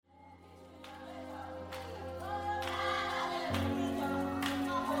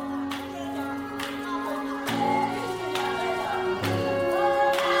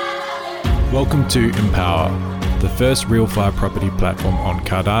Welcome to Empower, the first real fire property platform on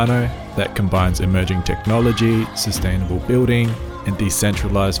Cardano that combines emerging technology, sustainable building, and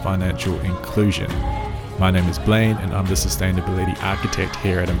decentralized financial inclusion. My name is Blaine and I'm the sustainability architect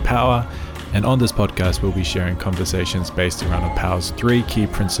here at Empower. And on this podcast, we'll be sharing conversations based around Empower's three key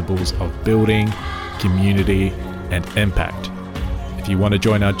principles of building, community, and impact. If you want to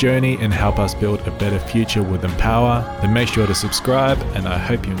join our journey and help us build a better future with Empower, then make sure to subscribe, and I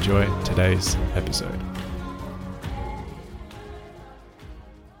hope you enjoy today's episode.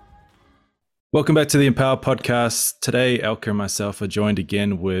 Welcome back to the Empower podcast. Today, Elke and myself are joined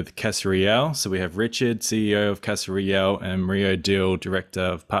again with Casa Real. So we have Richard, CEO of Casa Real, and Maria Dill, Director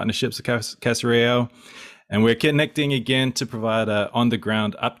of Partnerships at Casa Real. And we're connecting again to provide an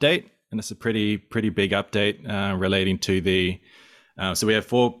on-the-ground update. And it's a pretty big update relating to the so we have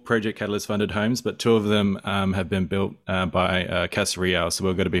 4 Project Catalyst funded homes, but 2 of them have been built by Casa Real. So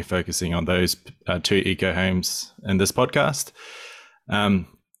we're going to be focusing on those 2 eco homes in this podcast. So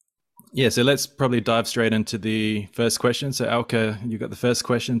let's probably dive straight into the first question. So Elke, you got the first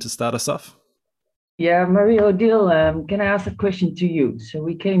question to start us off? Yeah, Maria Dill, can I ask a question to you? So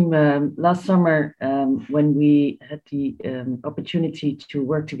we came last summer when we had the opportunity to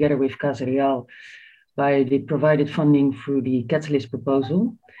work together with Casa Real by the provided funding through the Catalyst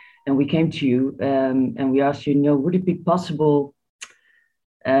proposal. And we came to you and we asked you, would it be possible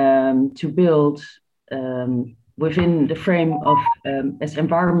to build within the frame of as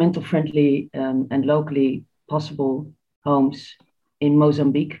environmental friendly and locally possible homes in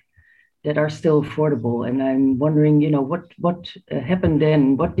Mozambique that are still affordable? And I'm wondering, what happened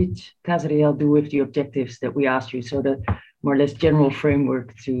then? What did Casa Real do with the objectives that we asked you? So the more or less general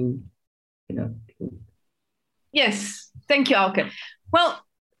framework to, Yes, thank you, Elke. Well,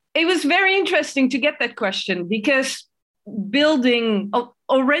 it was very interesting to get that question because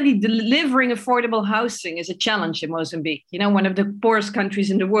already delivering affordable housing is a challenge in Mozambique, one of the poorest countries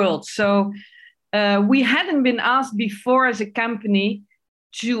in the world. So we hadn't been asked before as a company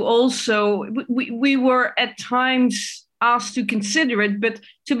to also, we were at times asked to consider it, but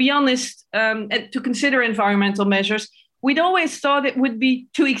to be honest, to consider environmental measures, we'd always thought it would be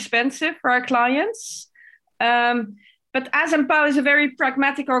too expensive for our clients. But as Empower is a very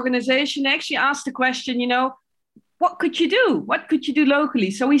pragmatic organization, I actually asked the question, what could you do? What could you do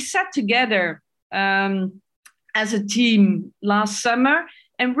locally? So we sat together as a team last summer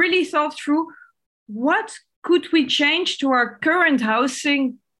and really thought through what could we change to our current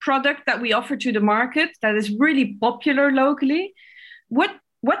housing product that we offer to the market that is really popular locally?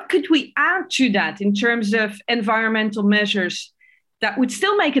 What could we add to that in terms of environmental measures that would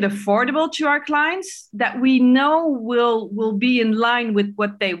still make it affordable to our clients, that we know will be in line with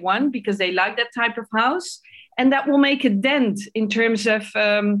what they want because they like that type of house, and that will make a dent in terms of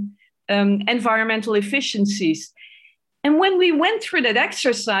environmental efficiencies. And when we went through that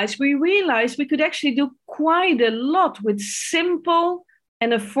exercise, we realized we could actually do quite a lot with simple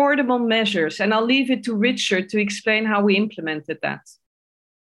and affordable measures. And I'll leave it to Richard to explain how we implemented that.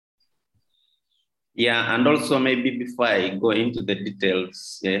 Yeah, and also maybe before I go into the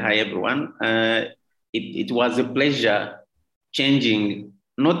details, hi everyone. It was a pleasure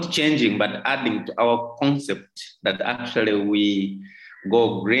not changing, but adding to our concept that actually we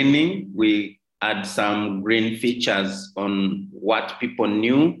go greening. We add some green features on what people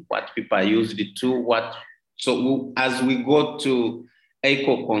knew, what people are used to, as we go to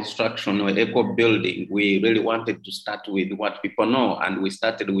eco construction or eco building, we really wanted to start with what people know. And we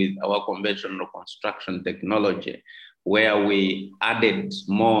started with our conventional construction technology, where we added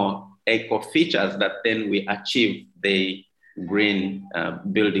more eco features that then we achieve the green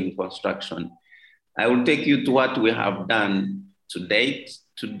building construction. I will take you to what we have done to date.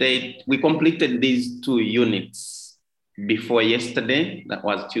 To date, we completed these 2 units before yesterday, that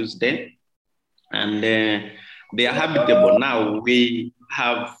was Tuesday. And they are habitable now. We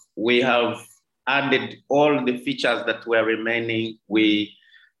have added all the features that were remaining.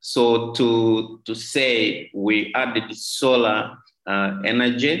 So to say we added solar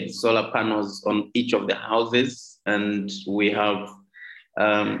energy, solar panels on each of the houses, and we have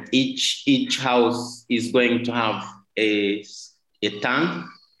each house is going to have a tank,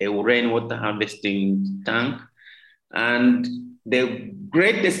 a rainwater harvesting tank, and the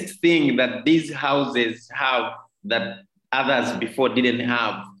greatest thing that these houses have that others before didn't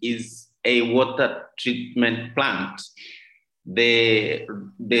have is a water treatment plant. The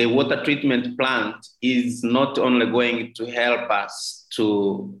water treatment plant is not only going to help us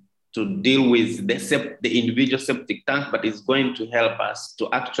to deal with the individual septic tank, but it's going to help us to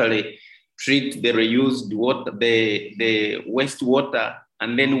actually treat the reused water, the wastewater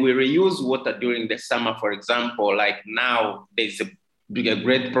and then we reuse water during the summer. For example, like now there's a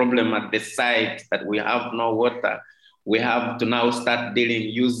great problem at the site that we have no water. We have to now start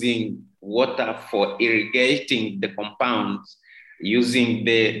using water for irrigating the compounds, using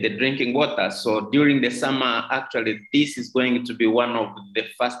the drinking water. So during the summer, actually, this is going to be one of the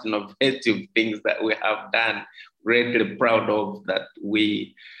first innovative things that we have done. Greatly proud of that.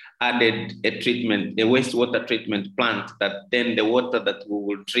 We added a wastewater treatment plant that then the water that we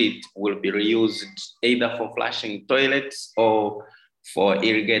will treat will be reused either for flushing toilets or for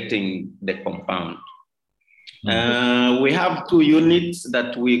irrigating the compound. We have 2 units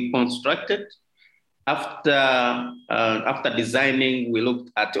that we constructed. After designing, we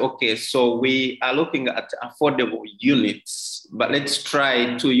looked at, okay, so we are looking at affordable units, but let's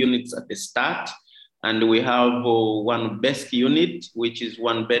try 2 units at the start. And we have 1 basic unit, which is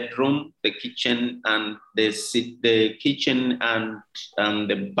 1 bedroom, the kitchen and the kitchen and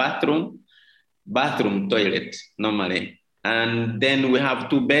the bathroom toilet normally. And then we have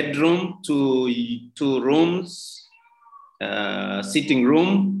 2 bedroom, 2 rooms, sitting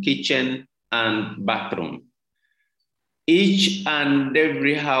room, kitchen, and bathroom. Each and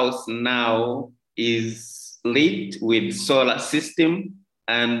every house now is lit with solar system,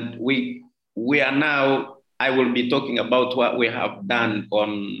 and we are now, I will be talking about what we have done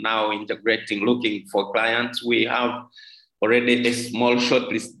on now integrating, looking for clients. We have already a small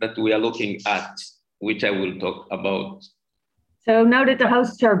shortlist that we are looking at, which I will talk about. So now that the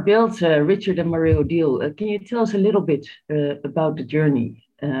houses are built, Richard and Marie-Odile, can you tell us a little bit about the journey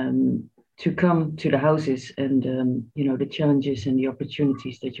to come to the houses and the challenges and the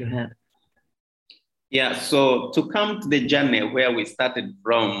opportunities that you had? Yeah, so to come to the journey where we started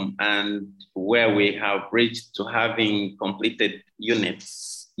from and where we have reached to having completed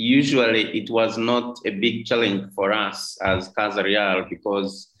units, usually it was not a big challenge for us as Casa Real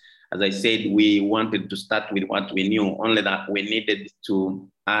because, as I said, we wanted to start with what we knew, only that we needed to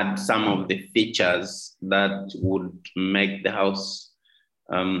add some of the features that would make the house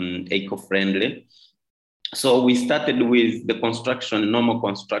eco-friendly. So we started with the construction, normal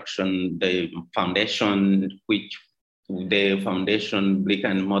construction, the foundation, brick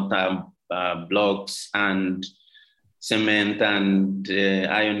and mortar blocks and cement and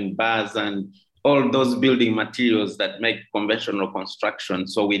iron bars and all those building materials that make conventional construction.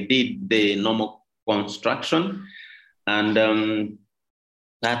 So we did the normal construction, and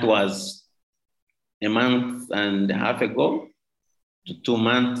that was a month and a half ago to 2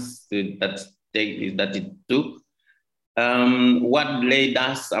 months that it took. What delayed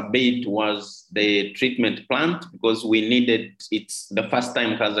us a bit was the treatment plant because we needed, it's the first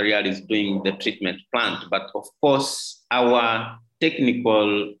time Casa Real is doing the treatment plant, but of course our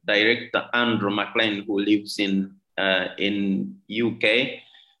technical director, Andrew McLean, who lives in UK,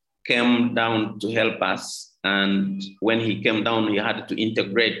 came down to help us. And when he came down, he had to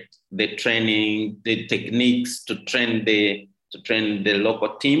integrate the training, the techniques to train the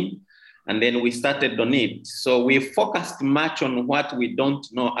local team. And then we started on it. So we focused much on what we don't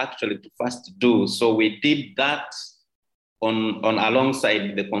know actually to first do. So we did that on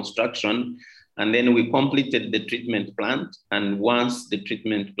alongside the construction. And then we completed the treatment plant. And once the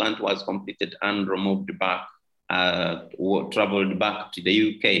treatment plant was completed, Andrew moved back, traveled back to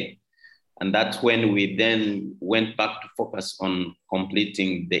the UK. And that's when we then went back to focus on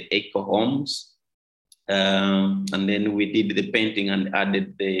completing the eco homes. And then we did the painting and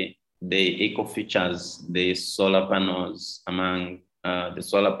added the eco features, the solar panels, the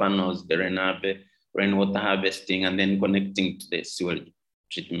rainwater harvesting, and then connecting to the sewage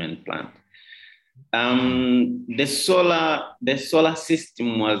treatment plant. The solar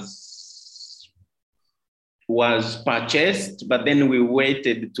system was purchased, but then we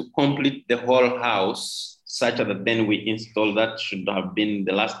waited to complete the whole house, such that then we installed. That should have been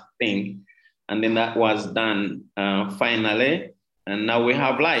the last thing. And then that was done finally. And now we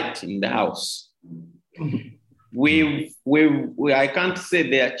have light in the house. I can't say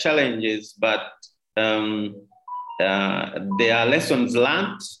there are challenges, but there are lessons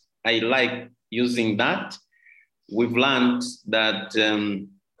learned. I like using that. We've learned that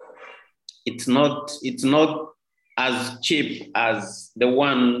it's not as cheap as the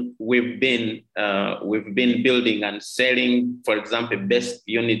one we've been building and selling. For example, best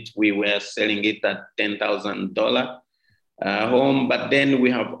unit, we were selling it at $10,000 home, but then we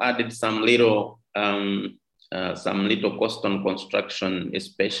have added some little cost on construction,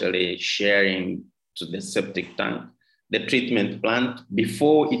 especially sharing to the septic tank. The treatment plant,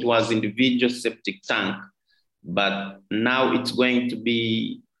 before it was individual septic tank, but now it's going to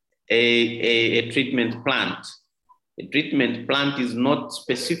be a treatment plant The treatment plant is not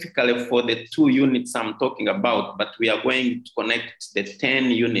specifically for the 2 units I'm talking about, but we are going to connect the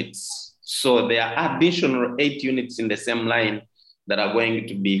 10 units. So there are additional 8 units in the same line that are going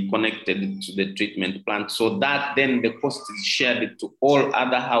to be connected to the treatment plant. So that then the cost is shared to all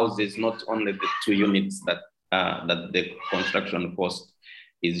other houses, not only the 2 units that the construction cost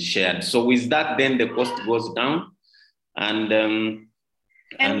is shared. So with that, then the cost goes down.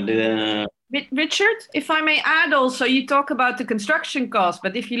 Richard, if I may add also, you talk about the construction cost,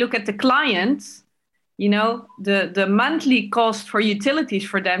 but if you look at the clients, you know, the monthly cost for utilities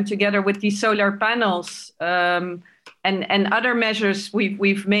for them, together with these solar panels and other measures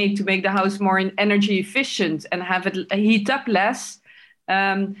we've made to make the house more energy efficient and have it heat up less,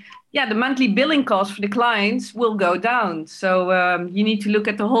 the monthly billing cost for the clients will go down. So you need to look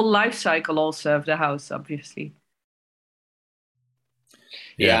at the whole life cycle also of the house, obviously.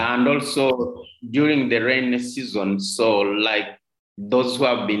 Yeah, and also during the rainy season, so like those who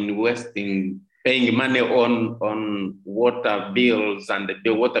have been paying money on water bills, and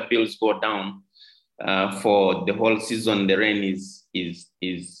the water bills go down for the whole season. The rain it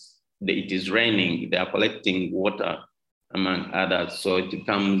is raining. They are collecting water among others, so it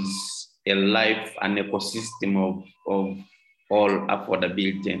becomes a life, an ecosystem of all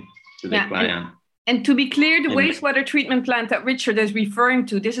affordability to the client. And to be clear, the wastewater treatment plant that Richard is referring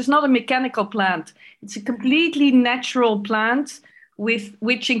to, this is not a mechanical plant. It's a completely natural plant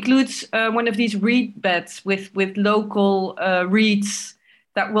which includes one of these reed beds with local reeds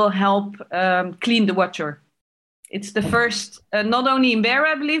that will help clean the water. It's the first, not only in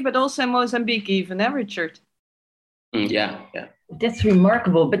Beira, I believe, but also in Mozambique even, Richard? Yeah. That's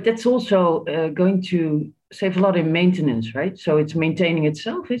remarkable, but that's also going to save a lot in maintenance, right? So it's maintaining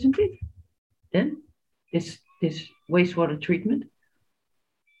itself, isn't it? Then this wastewater treatment?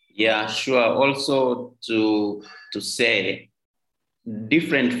 Yeah, sure. Also to say,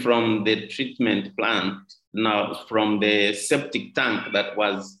 different from the treatment plant, now from the septic tank that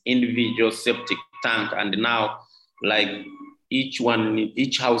was individual septic tank, and now like each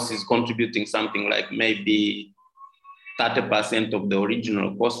house is contributing something like maybe 30% of the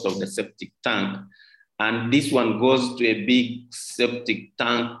original cost of the septic tank. And this one goes to a big septic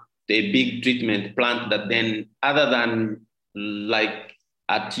tank, a big treatment plant that then, other than like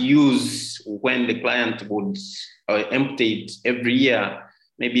at use when the client would empty it every year,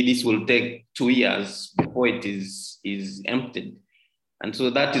 maybe this will take 2 years before it is emptied. And so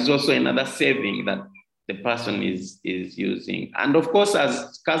that is also another saving that the person is using. And of course,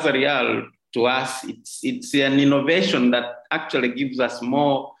 as Casa Real, to us, it's an innovation that actually gives us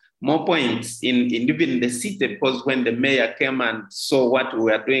more points in even the city, because when the mayor came and saw what we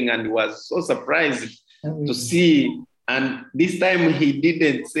were doing, and he was so surprised to see, and this time he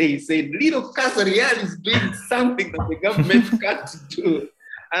didn't say, he said, little Casa Real is doing something that the government can't do.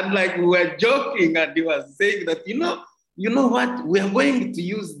 And like we were joking, and he was saying that, you know what, we are going to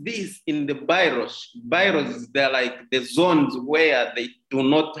use this in the Bairos. Bairos, they're like the zones where they do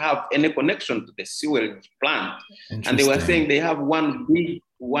not have any connection to the sewage plant. And they were saying they have one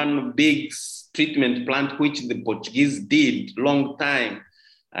big treatment plant, which the Portuguese did long time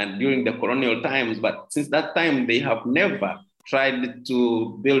and during the colonial times. But since that time, they have never tried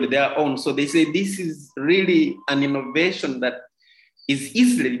to build their own. So they say this is really an innovation that we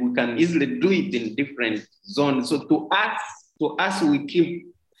can easily do it in different zones. So to us, we keep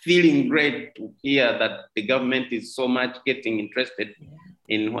feeling great to hear that the government is so much getting interested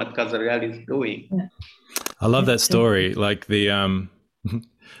in what Casa Real is doing. Yeah. I love that story. Like the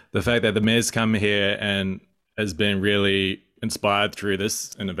fact that the mayor's come here and has been really inspired through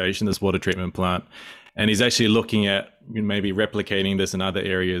this innovation, this water treatment plant, and he's actually looking at maybe replicating this in other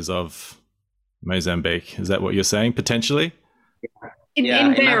areas of Mozambique. Is that what you're saying, potentially? In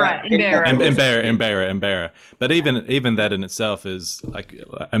Beira. But even that in itself is like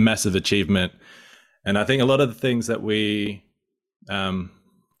a massive achievement. And I think a lot of the things that we are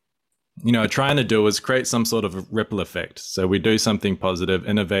trying to do is create some sort of a ripple effect. So we do something positive,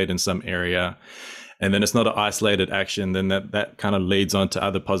 innovate in some area, and then it's not an isolated action, then that kind of leads on to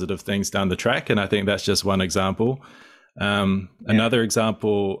other positive things down the track. And I think that's just one example. Another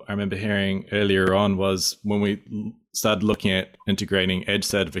example I remember hearing earlier on was when we started looking at integrating EDGE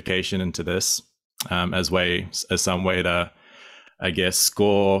certification into this as some way to, I guess,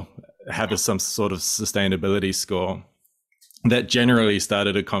 have some sort of sustainability score. That generally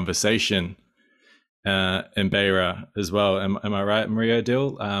started a conversation in Beira as well. Am I right,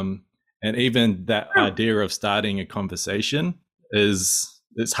 Maria-Odile? And even that idea of starting a conversation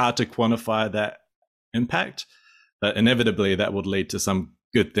it's hard to quantify that impact, but inevitably that would lead to some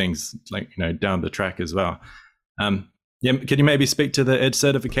good things, like, down the track as well. Yeah, can you maybe speak to the EDGE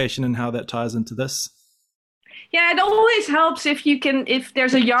certification and how that ties into this? Yeah, it always helps if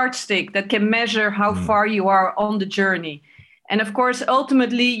there's a yardstick that can measure how far you are on the journey. And of course,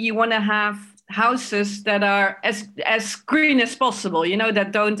 ultimately, you want to have houses that are as green as possible,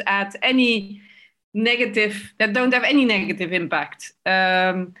 that don't have any negative impact.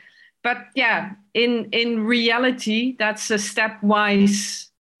 But yeah, in reality, that's a stepwise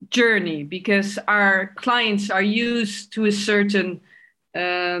journey because our clients are used to a certain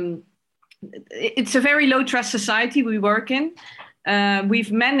it's a very low trust society we work in.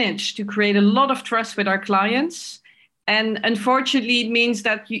 We've managed to create a lot of trust with our clients, and unfortunately it means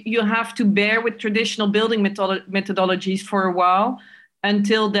that you have to bear with traditional building methodologies for a while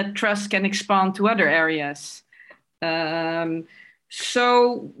until that trust can expand to other areas.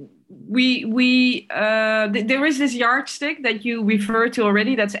 So there is this yardstick that you referred to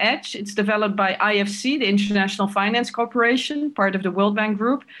already, that's EDGE. It's developed by IFC, the International Finance Corporation, part of the World Bank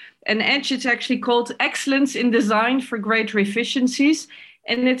Group. And EDGE is actually called Excellence in Design for Greater Efficiencies.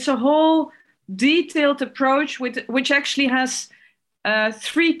 And it's a whole detailed approach which actually has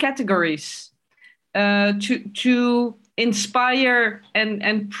 3 categories to inspire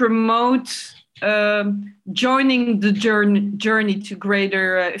and promote joining the journey to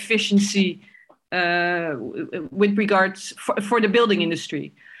greater efficiency with regards for the building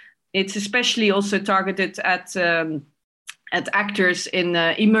industry. It's especially also targeted at actors in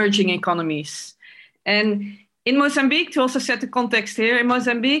emerging economies. And in Mozambique, to also set the context here, in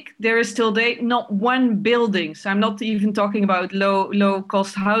Mozambique, there is till date not one building. So I'm not even talking about low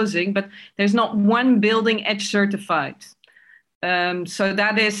cost housing, but there's not one building EDGE certified. So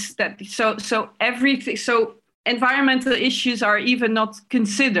that is that. So everything. So environmental issues are even not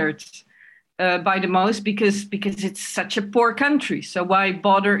considered by the most because it's such a poor country. So why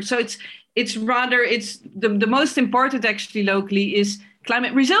bother? So it's rather the most important actually locally is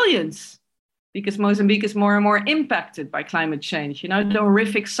climate resilience, because Mozambique is more and more impacted by climate change. The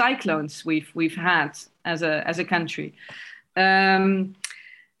horrific cyclones we've had as a country. When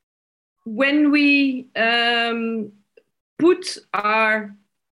we put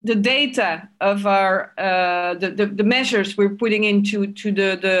the data of our the measures we're putting into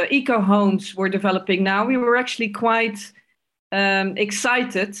the eco homes we're developing now, we were actually quite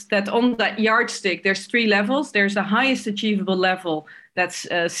excited that on that yardstick there's 3 levels. There's the highest achievable level, that's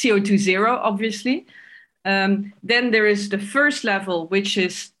CO2 zero, obviously. Then there is the first level, which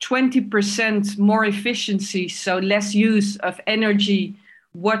is 20% more efficiency, so less use of energy,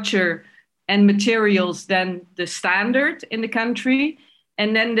 water, and materials than the standard in the country.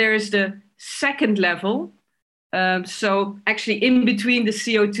 And then there is the second level. So actually in between the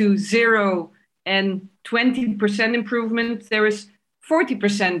CO2 zero and 20% improvement, there is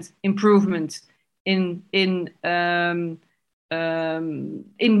 40% improvement in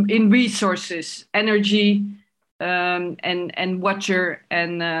resources, energy, and water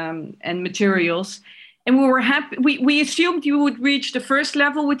and materials. And we were happy. We assumed you would reach the first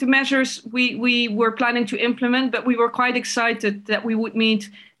level with the measures we were planning to implement, but we were quite excited that we would meet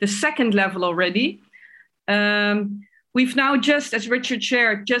the second level already. We've now just, as Richard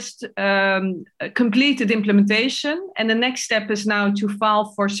shared, completed implementation. And the next step is now to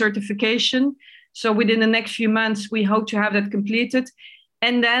file for certification. So within the next few months, we hope to have that completed.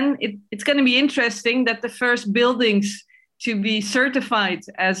 And then it's going to be interesting that the first buildings to be certified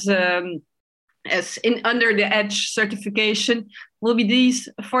under the EDGE certification will be these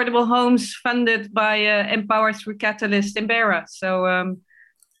affordable homes funded by Empower through Catalyst in Beira. So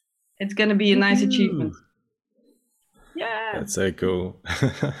it's going to be a nice achievement. Yeah, that's so cool.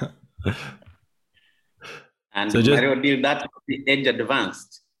 And so Mario did that the EDGE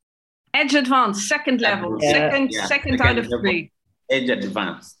Advanced. EDGE Advanced, second level, second out of 3. EDGE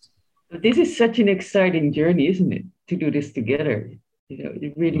Advanced. This is such an exciting journey, isn't it? To do this together.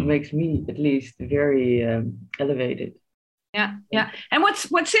 It really makes me, at least, very elevated. Yeah. And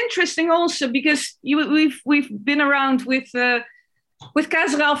what's interesting also, because we've been around with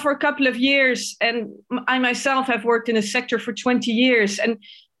Casareal for a couple of years, and I myself have worked in a sector for 20 years. And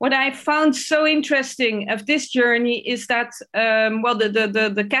what I found so interesting of this journey is that,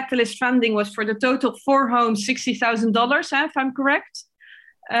 the Catalyst funding was for the total 4 homes, $60,000, if I'm correct.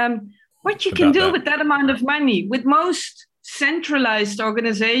 What you can do with that amount of money, with most centralized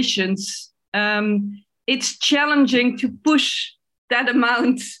organizations, it's challenging to push that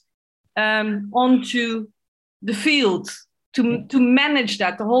amount onto the field to manage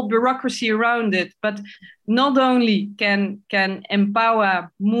that, the whole bureaucracy around it. But not only can Empower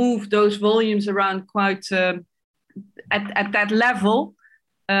move those volumes around quite at that level,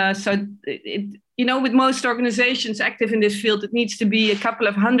 With most organizations active in this field, it needs to be a couple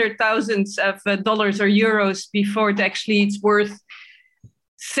of $100,000s of dollars or euros before it's worth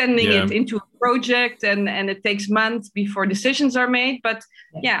sending it into a project, and it takes months before decisions are made. But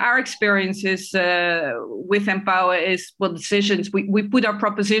our experiences with Empower is, decisions. We put our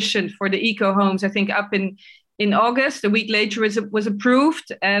proposition for the eco homes, I think, up in August. A week later it was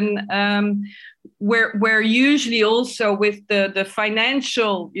approved, and where usually also with the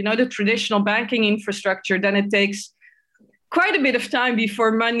financial, the traditional banking infrastructure, then it takes quite a bit of time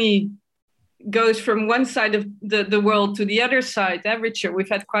before money goes from one side of the world to the other side. Richard, we've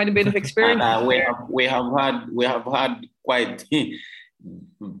had quite a bit of experience. We have had quite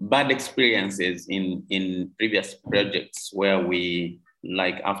bad experiences in previous projects where we,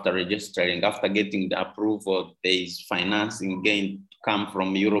 like, after registering, after getting the approval, there is financing gain come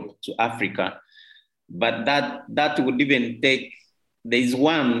from Europe to Africa. But that would even take, there is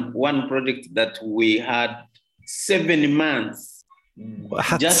one project that we had 7 months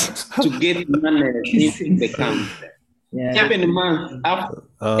just to get money into the country. 7 months after,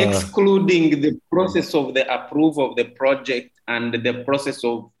 excluding the process of the approval of the project and the process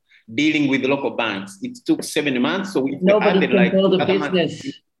of dealing with local banks. It took 7 months. So nobody can build a business.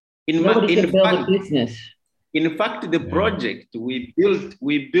 In fact, the project we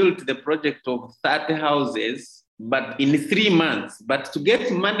built the project of 30 houses, but in 3 months. But to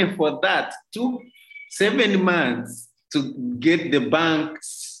get money for that took 7 months to get the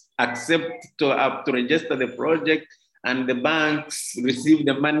banks accept to register the project, and the banks receive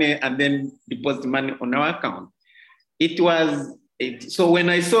the money and then deposit money on our account. So when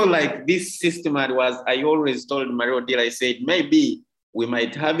I saw like this system, I always told Marie-Odile, I said, maybe we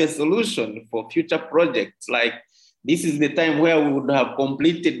might have a solution for future projects. Like, this is the time where we would have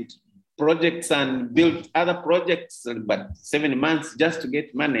completed projects and built other projects, but 7 months just to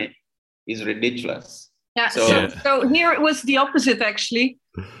get money is ridiculous. Yeah. So here it was the opposite, actually.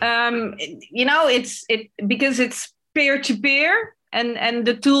 It's because it's peer-to-peer, and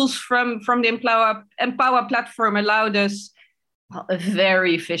the tools from the Empower platform allowed us a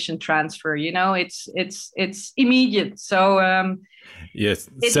very efficient transfer. It's immediate. So yes,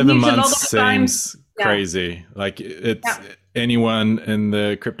 7 months seems crazy. Like, it's anyone in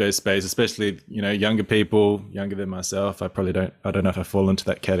the crypto space, especially younger people, younger than myself. I don't know if I fall into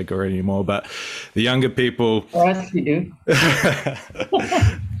that category anymore, but the younger people. Yes, you do.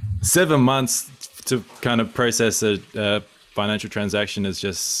 7 months to kind of process a financial transaction is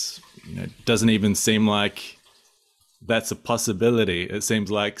just doesn't even seem like that's a possibility. It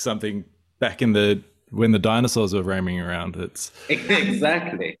seems like something back when the dinosaurs were roaming around. It's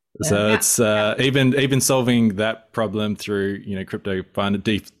exactly. So it's even solving that problem through crypto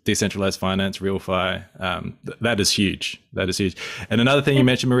decentralized finance, RealFi. That is huge. That is huge. And another thing you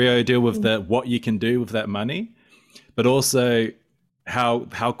mentioned, Marie-Odile, with what you can do with that money, but also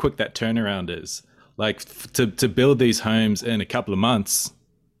how quick that turnaround is. Like, to build these homes in a couple of months,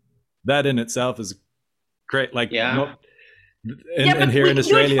 that in itself is great. Like, and here in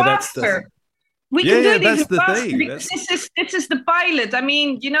Australia, that's the. We can do it even faster because this is the pilot. I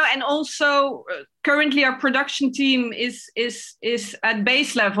mean, and also currently our production team is at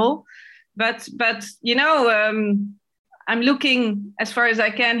base level, but I'm looking as far as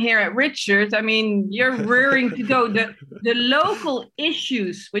I can here at Richard. I mean, you're rearing to go. The local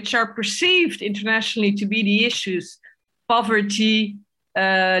issues which are perceived internationally to be the issues, poverty,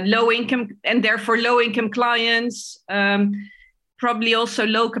 low income, and therefore low income clients. Probably also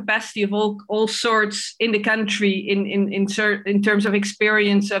low capacity of all sorts in the country in terms of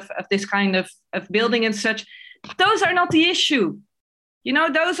experience of this kind of building and such. Those are not the issue.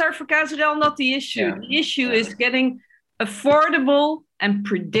 Those are for Casa Real not the issue. Yeah. The issue is getting affordable and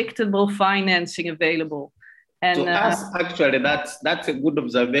predictable financing available. And to us, actually, that's a good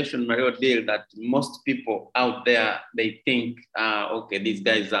observation, Marie-Odile, that most people out there, they think, okay, these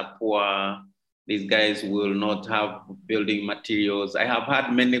guys are poor. These guys will not have building materials. I have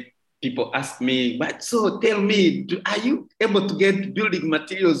had many people ask me, but so tell me, are you able to get building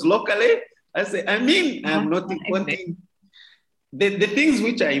materials locally? I say, I'm not importing. The things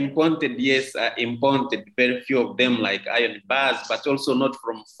which are imported, yes, are imported, very few of them, like iron bars, but also not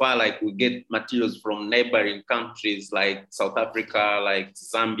from far. Like, we get materials from neighboring countries like South Africa, like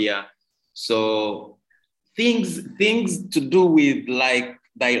Zambia. So things to do with like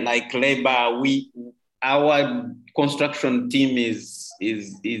labor, our construction team is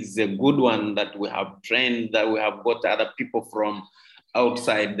a good one that we have trained, that we have got other people from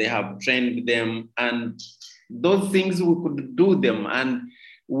outside. They have trained them, and those things we could do them. And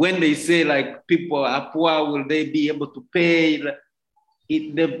when they say like people are poor, will they be able to pay?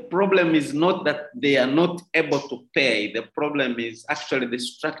 the problem is not that they are not able to pay. The problem is actually the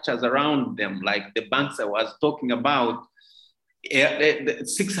structures around them, like the banks I was talking about.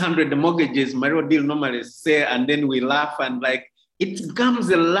 600 mortgages, Mario Deal normally say, and then we laugh, and like it becomes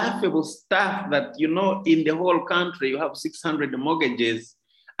a laughable stuff that, you know, in the whole country you have 600 mortgages.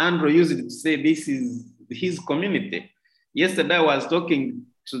 Andrew used to say this is his community. Yesterday I was talking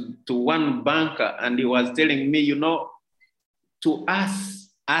to one banker, and he was telling me, you know, to us,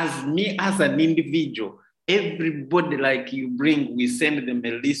 as me as an individual, everybody like you bring, we send them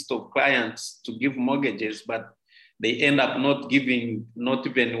a list of clients to give mortgages, but they end up not giving not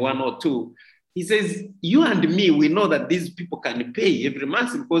even one or two. He says, you and me, we know that these people can pay every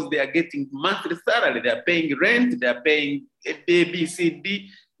month because they are getting monthly salary. They are paying rent, they are paying A, B, C, D.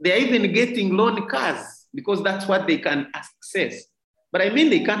 They are even getting loan cars because that's what they can access. But I mean,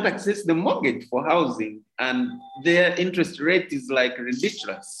 they can't access the mortgage for housing, and their interest rate is like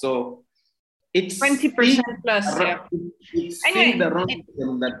ridiculous. So it's 20% plus. Yeah. It's things around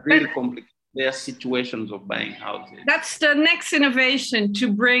them that really complicate their situations of buying houses. That's the next innovation to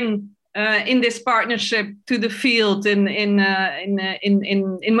bring in this partnership to the field in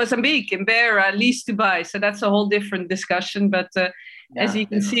Mozambique, in Beira, lease to buy. So that's a whole different discussion. But as you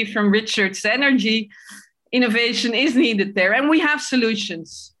can see from Richard's energy, innovation is needed there, and we have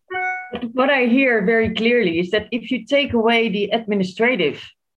solutions. What I hear very clearly is that if you take away the administrative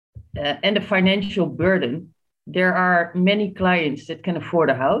and the financial burden, there are many clients that can afford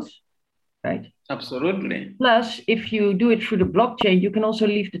a house. Right. Absolutely. Plus, if you do it through the blockchain, you can also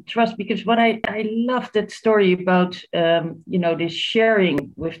leave the trust. Because what I love that story about, this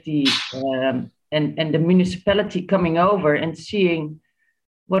sharing with the and the municipality coming over and seeing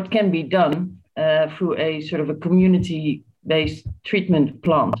what can be done through a sort of a community-based treatment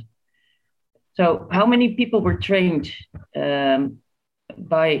plant. So, how many people were trained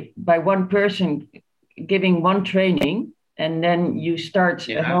by one person giving one training? And then you start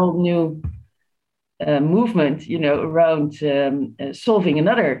a whole new movement, around solving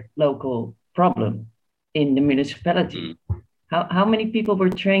another local problem in the municipality. How many people were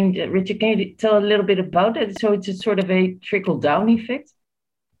trained? Richard, can you tell a little bit about it? So it's a sort of a trickle-down effect?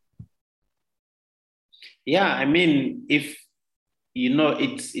 Yeah, I mean, if,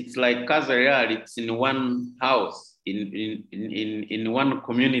 it's like Casa Real, it's in one house, in one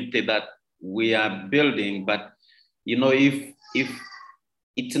community that we are building, but if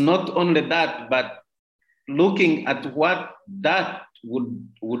it's not only that, but looking at what that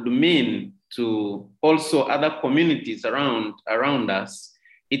would mean to also other communities around us,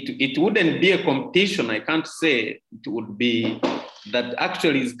 it wouldn't be a competition. I can't say it would be that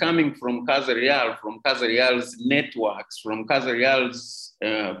actually is coming from Casa Real, from Casa Real's networks, from Casa Real's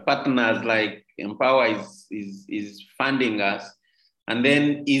partners like Empower is funding us, and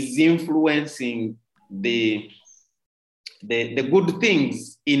then is influencing the good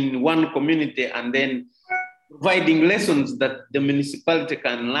things in one community, and then providing lessons that the municipality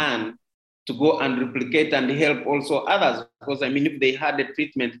can learn to go and replicate and help also others. Because I mean, if they had a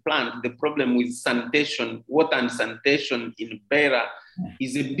treatment plant, the problem with sanitation, water and sanitation in Beira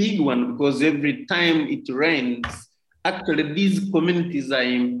is a big one, because every time it rains, actually these communities are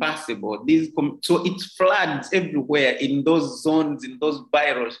impassable. So it floods everywhere in those zones, in those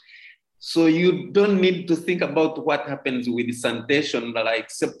barrios. So you don't need to think about what happens with sanitation, like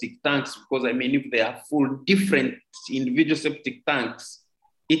septic tanks, because I mean, if they are full different individual septic tanks,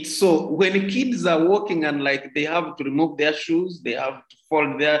 it's so when kids are walking and like they have to remove their shoes, they have to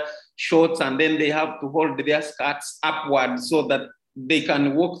fold their shorts, and then they have to hold their skirts upward so that they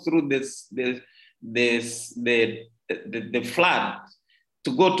can walk through the flood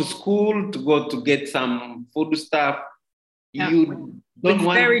to go to school, to go to get some food stuff. Yeah. You don't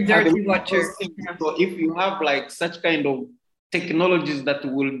want very dirty water. So if you have like such kind of technologies that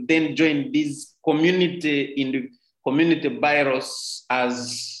will then join these community virus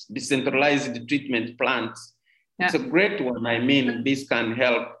as decentralized treatment plants, it's a great one. I mean, this can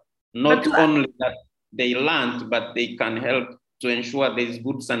help not only that they learned, but they can help to ensure there is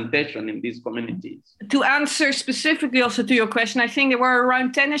good sanitation in these communities. To answer specifically also to your question, I think there were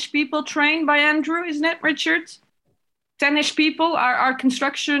around 10-ish people trained by Andrew, isn't it, Richard? 10-ish people, our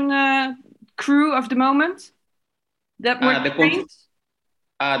construction crew of the moment that were trained?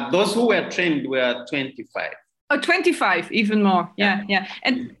 Those who were trained were 25. Oh, 25, even more. Yeah.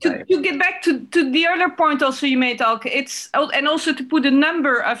 And to get back to the other point also you made, Alke, and also to put a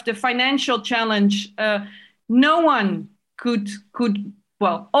number of the financial challenge, no one could,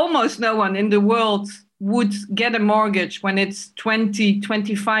 almost no one in the world would get a mortgage when it's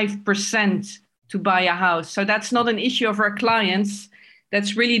 25% to buy a house. So that's not an issue of our clients.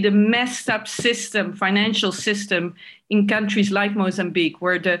 That's really the messed up system, financial system in countries like Mozambique,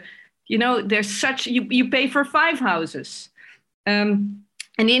 where there's such, you pay for 5 houses. And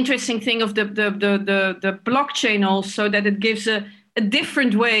the interesting thing of the blockchain also, that it gives a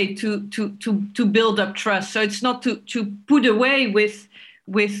different way to build up trust. So it's not to put away with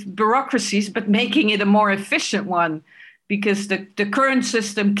bureaucracies, but making it a more efficient one, because the current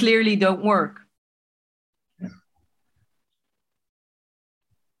system clearly don't work.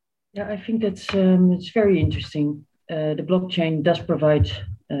 Yeah, I think that's it's very interesting. The blockchain does provide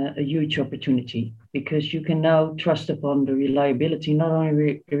a huge opportunity, because you can now trust upon the reliability, not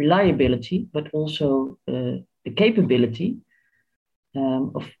only reliability, but also the capability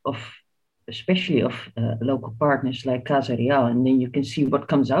of especially of local partners like Casa Real. And then you can see what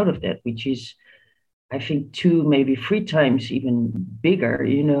comes out of that, which is, I think, 2, maybe 3 times even bigger,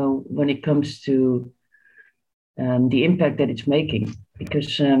 when it comes to the impact that it's making.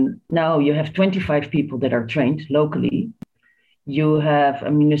 Because now you have 25 people that are trained locally. You have a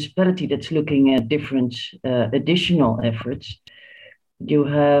municipality that's looking at different additional efforts. You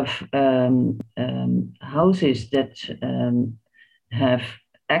have houses that have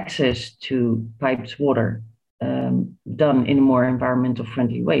access to piped water done in a more environmental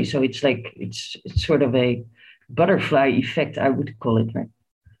friendly way. So it's like, it's sort of a butterfly effect, I would call it, right?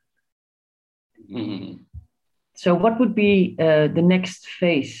 Mm-hmm. So what would be the next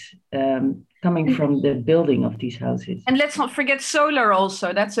phase coming from the building of these houses? And let's not forget solar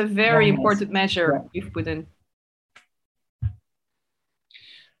also. That's a very important measure you've put in.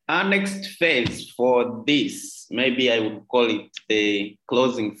 Our next phase for this, maybe I would call it the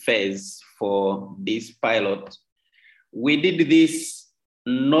closing phase for this pilot. We did this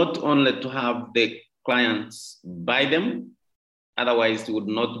not only to have the clients buy them, otherwise it would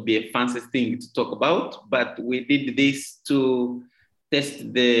not be a fancy thing to talk about, but we did this to test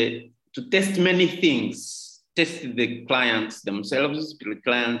many things, test the clients themselves. The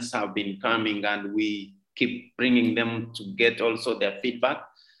clients have been coming and we keep bringing them to get also their feedback.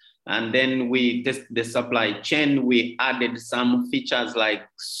 And then we test the supply chain. We added some features like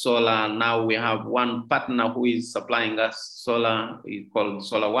solar. Now we have one partner who is supplying us solar, it's called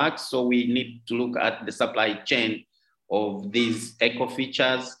SolarWorks. So we need to look at the supply chain of these eco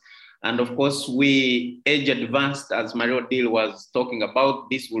features. And of course, we Edge Advanced, as Marie-Odile was talking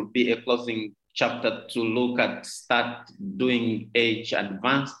about, this will be a closing chapter to look at, start doing Edge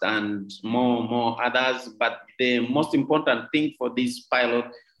Advanced and more others. But the most important thing for this pilot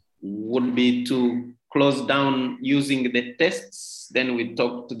would be to close down using the tests. Then we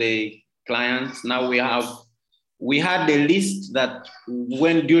talk to the clients. Now we had a list that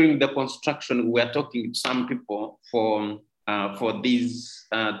when during the construction, we were talking to some people for these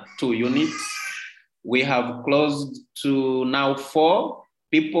 2 units. We have closed to now 4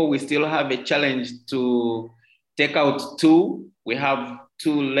 people. We still have a challenge to take out 2. We have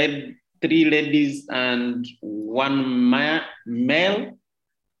 3 ladies and 1 male.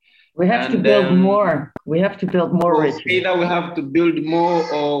 We have to build more. We have to build more. Either we have to build more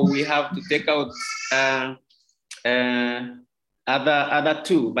or we have to take out other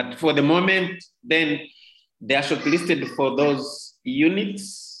 2. But for the moment, then they are shortlisted for those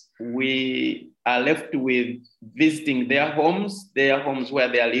units. We are left with visiting their homes where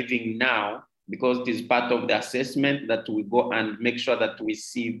they are living now, because it is part of the assessment that we go and make sure that we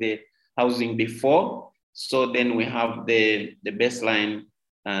see the housing before. So then we have the baseline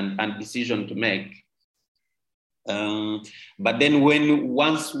and decision to make. But then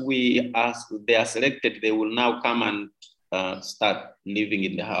once they are selected, they will now come and start living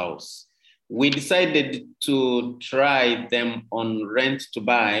in the house. We decided to try them on rent to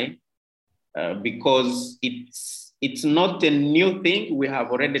buy because it's not a new thing. We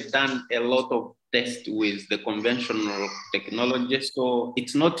have already done a lot of tests with the conventional technology. So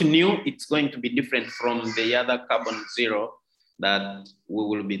it's not new. It's going to be different from the other carbon zero that we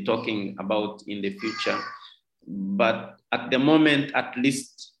will be talking about in the future. But at the moment, at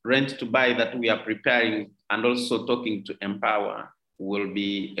least rent to buy that we are preparing and also talking to Empower will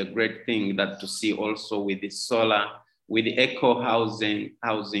be a great thing that to see also with the solar, with the eco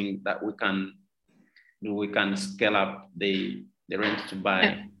housing that we can scale up the rent to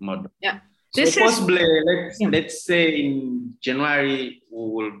buy model. Yeah. So possibly, let's say in January,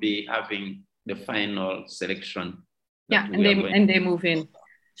 we will be having the final selection. Yeah, and they move in.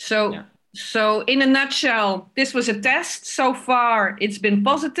 So in a nutshell, this was a test. So far, it's been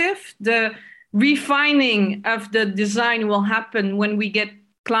positive. The refining of the design will happen when we get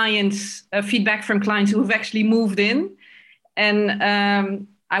clients feedback from clients who have actually moved in. And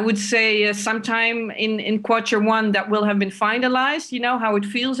I would say sometime in Q1 that will have been finalized, how it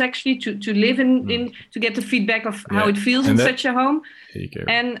feels actually to live in to get the feedback of how it feels in such a home. There you go.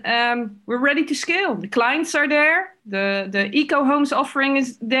 And we're ready to scale. The clients are there. The Eco Homes offering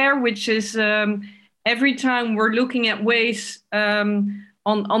is there, which is every time we're looking at ways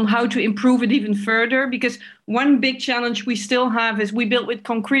on how to improve it even further. Because one big challenge we still have is we build with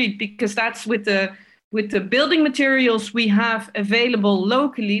concrete, because that's with the building materials we have available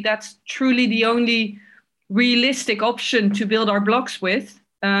locally, that's truly the only realistic option to build our blocks with.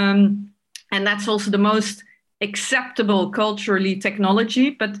 And that's also the most acceptable culturally technology.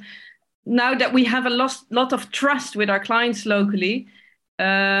 But now that we have a lot of trust with our clients locally,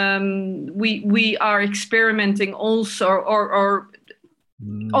 we are experimenting also or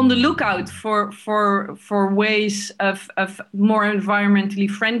on the lookout for ways of more environmentally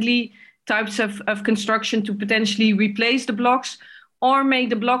friendly types of construction to potentially replace the blocks or make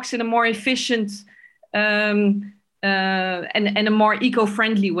the blocks in a more efficient and a more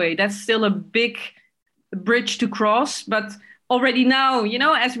eco-friendly way. That's still a big bridge to cross, but already now,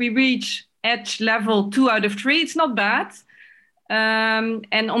 as we reach edge level 2 out of 3, it's not bad.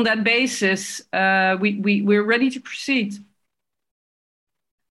 And on that basis, we're ready to proceed.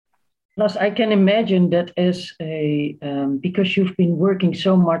 Plus, I can imagine that as because you've been working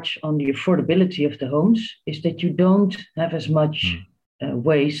so much on the affordability of the homes, is that you don't have as much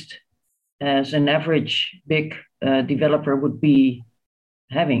waste as an average big developer would be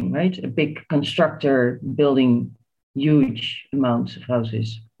having, right? A big constructor building huge amounts of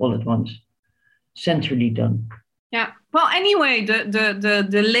houses all at once, centrally done. Yeah. Well, anyway,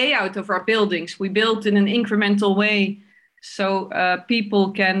 the layout of our buildings, we built in an incremental way. So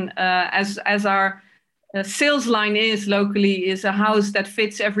people can, as our sales line is locally, is a house that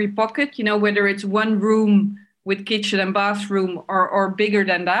fits every pocket, whether it's one room with kitchen and bathroom or bigger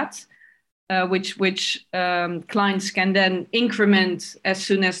than that, which clients can then increment as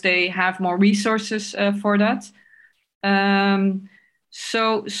soon as they have more resources for that.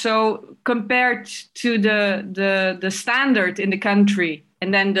 So compared to the standard in the country,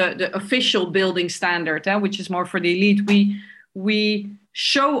 and then the official building standard, which is more for the elite, we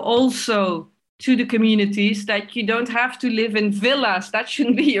show also to the communities that you don't have to live in villas. That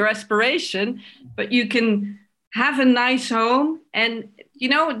shouldn't be your aspiration, but you can have a nice home. And,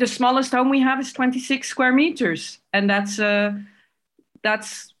 the smallest home we have is 26 square meters. And that's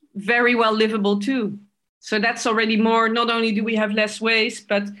very well livable too. So that's already more, not only do we have less waste,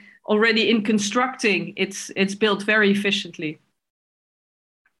 but already in constructing, it's built very efficiently.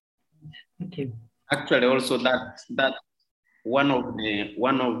 Thank you. Actually, also that one of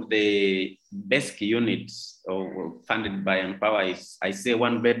the basic units funded by Empower is, I say,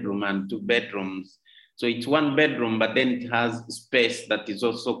 1 bedroom and 2 bedrooms. So it's 1 bedroom, but then it has space that is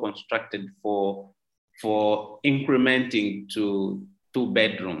also constructed for incrementing to 2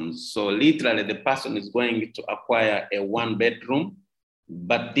 bedrooms. So literally, the person is going to acquire a 1 bedroom.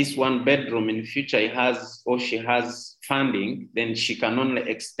 But this 1 bedroom in the future, she has funding, then she can only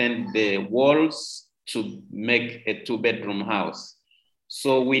extend the walls to make a 2 bedroom house.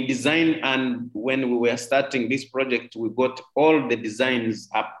 So we designed, and when we were starting this project, we got all the designs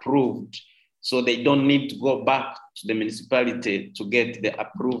approved. So they don't need to go back to the municipality to get the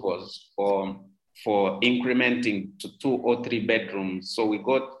approvals for incrementing to 2 or 3 bedrooms. So we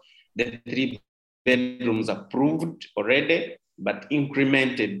got the 3 bedrooms approved already, but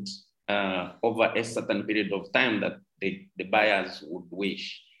incremented over a certain period of time that the buyers would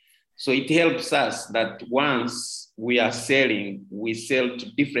wish. So it helps us that once we are selling, we sell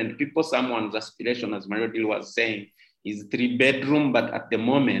to different people. Someone's aspiration, as Maria Odile was saying, is 3 bedroom, but at the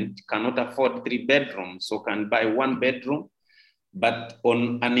moment cannot afford 3 bedrooms, so can buy 1 bedroom, but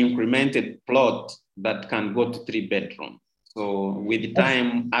on an incremented plot that can go to 3 bedroom. So with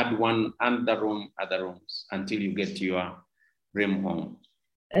time, add one other rooms until you get to your dream home.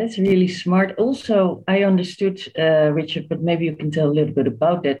 That's really smart. Also, I understood, Richard, but maybe you can tell a little bit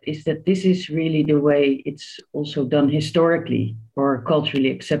about that, is that this is really the way it's also done historically or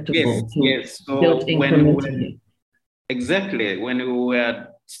culturally acceptable to So build incrementally. Exactly. When we were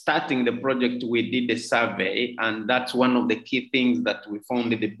starting the project, we did a survey, and that's one of the key things that we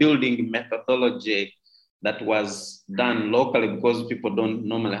found in the building methodology that was done locally, because people don't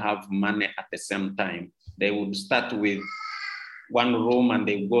normally have money at the same time. They would start with 1 room and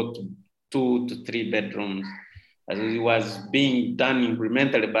they go to 2 to 3 bedrooms. As it was being done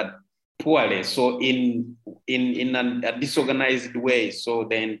incrementally, but poorly. So in a disorganized way. So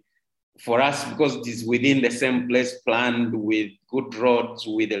then for us, because it is within the same place, planned with good roads,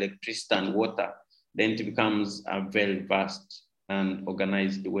 with electricity and water, then it becomes a very vast and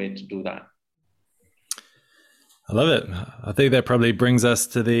organized way to do that. I love it. I think that probably brings us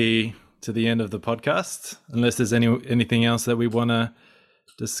to the end of the podcast. Unless there's anything else that we want to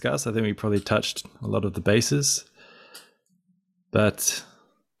discuss, I think we probably touched a lot of the bases. But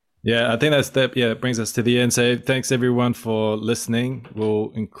yeah, I think it brings us to the end. So thanks everyone for listening.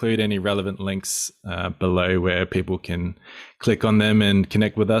 We'll include any relevant links below where people can click on them and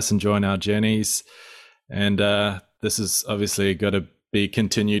connect with us and join our journeys. And this is obviously got to be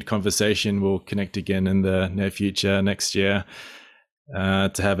continued conversation. We'll connect again in the near future next year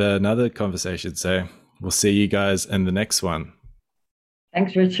to have another conversation. So we'll see you guys in the next one.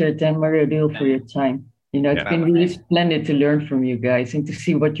 Thanks, Richard and Marie-Odile, for your time. It's been really splendid to learn from you guys and to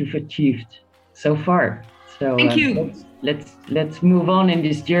see what you've achieved so far. So thank you. Let's move on in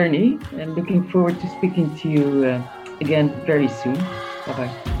this journey, and looking forward to speaking to you again very soon.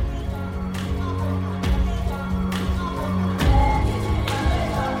 Bye-bye.